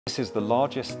This is the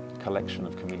largest collection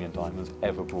of chameleon diamonds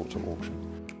ever brought to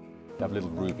auction. You have a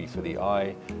little ruby for the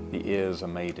eye, the ears are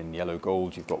made in yellow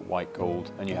gold, you've got white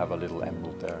gold, and you have a little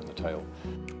emerald there in the tail.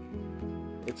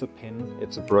 It's a pin,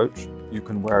 it's a brooch, you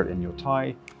can wear it in your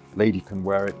tie, lady can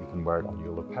wear it, you can wear it on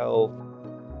your lapel.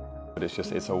 But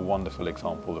it's a wonderful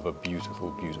example of a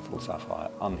beautiful, beautiful sapphire,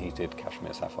 unheated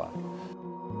cashmere sapphire.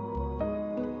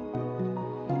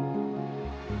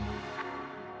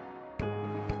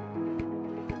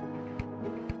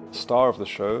 Star of the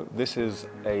show, this is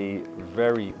a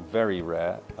very, very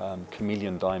rare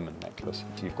chameleon diamond necklace.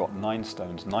 So you've got 9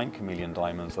 stones, 9 chameleon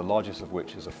diamonds, the largest of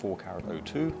which is a 4 carat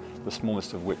 02, the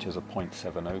smallest of which is a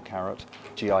 0.70 carat.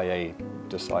 GIA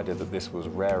decided that this was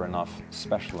rare enough,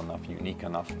 special enough, unique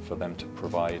enough for them to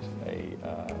provide a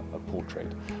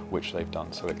portrait, which they've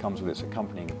done. So it comes with its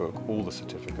accompanying book, all the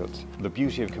certificates. The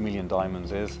beauty of chameleon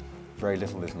diamonds is very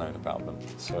little is known about them.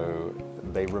 So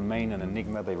they remain an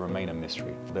enigma, they remain a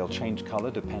mystery. They'll change colour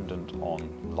dependent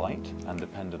on light and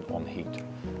dependent on heat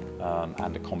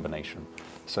and a combination.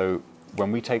 So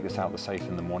when we take this out the safe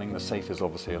in the morning, the safe is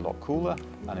obviously a lot cooler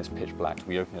and it's pitch black.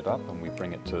 We open it up and we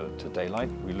bring it to daylight.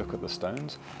 We look at the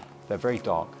stones. They're very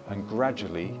dark and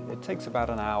gradually, it takes about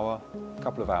an hour, a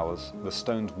couple of hours, the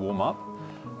stones warm up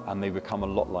and they become a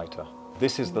lot lighter.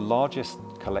 This is the largest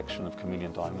collection of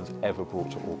chameleon diamonds ever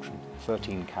brought to auction,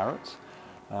 13 carats.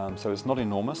 So it's not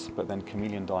enormous, but then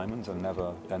chameleon diamonds are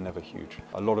never huge.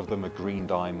 A lot of them are green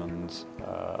diamonds,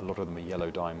 a lot of them are yellow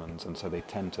diamonds, and so they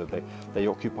tend to, they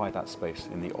occupy that space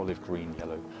in the olive green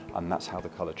yellow, and that's how the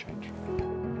colour change.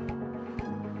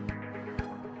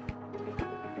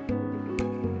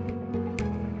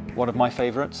 One of my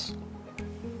favourites,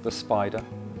 the spider.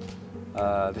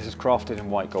 This is crafted in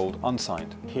white gold,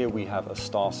 unsigned. Here we have a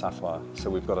star sapphire, so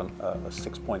we've got a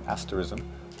 6-point asterism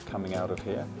coming out of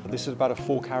here. This is about a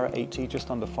 4 carat 80,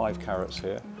 just under 5 carats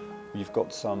here. You've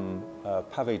got some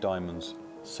pavé diamonds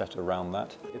set around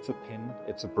that. It's a pin,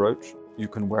 it's a brooch. You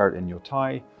can wear it in your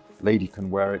tie, lady can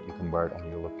wear it, you can wear it on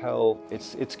your lapel.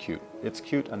 It's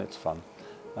cute and it's fun.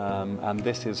 And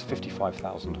this is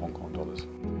 55,000 Hong Kong dollars.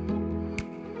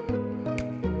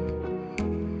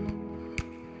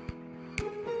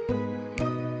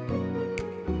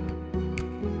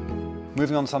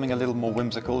 Moving on to something a little more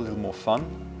whimsical, a little more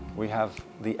fun, we have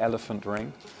the elephant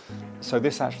ring. So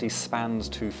this actually spans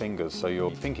 2 fingers, so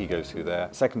your pinky goes through there,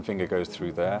 second finger goes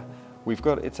through there.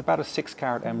 It's about a 6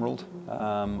 carat emerald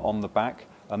on the back,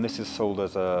 and this is sold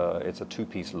as it's a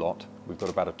 2-piece lot. We've got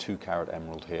about a 2 carat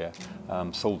emerald here,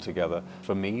 sold together.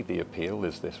 For me, the appeal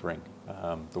is this ring.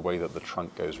 The way that the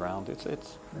trunk goes round,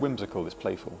 it's whimsical, it's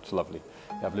playful, it's lovely.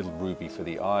 You have a little ruby for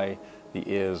the eye, the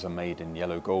ears are made in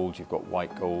yellow gold, you've got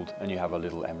white gold, and you have a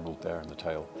little emerald there in the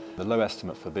tail. The low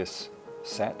estimate for this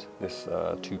set, this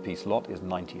 2-piece lot, is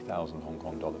 90,000 Hong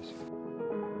Kong dollars.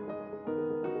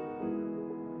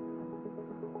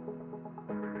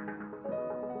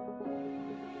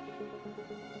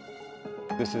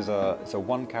 This is a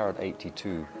 1 carat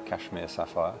 82 cashmere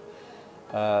sapphire.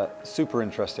 Super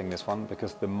interesting, this one,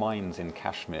 because the mines in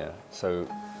Kashmir, so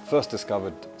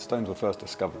stones were first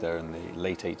discovered there in the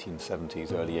late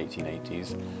 1870s, early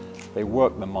 1880s. They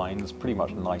worked the mines pretty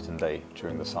much night and day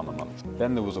during the summer months.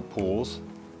 Then there was a pause,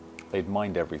 they'd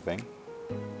mined everything.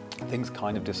 Things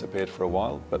kind of disappeared for a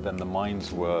while, but then the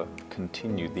mines were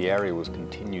continued, the area was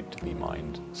continued to be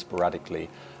mined sporadically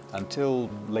until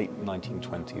late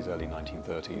 1920s, early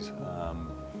 1930s.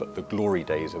 But the glory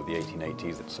days of the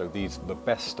 1880s, so the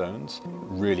best stones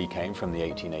really came from the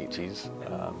 1880s,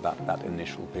 that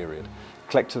initial period.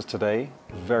 Collectors today,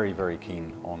 very, very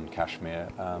keen on cashmere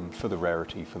for the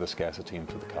rarity, for the scarcity and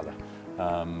for the colour.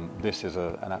 This is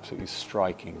an absolutely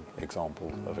striking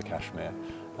example of a cashmere,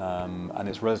 and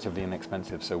it's relatively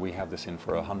inexpensive, so we have this in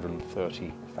for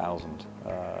 130,000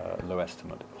 low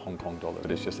estimate Hong Kong dollars.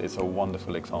 But it's a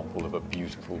wonderful example of a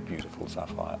beautiful, beautiful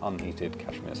sapphire, unheated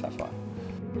cashmere sapphire.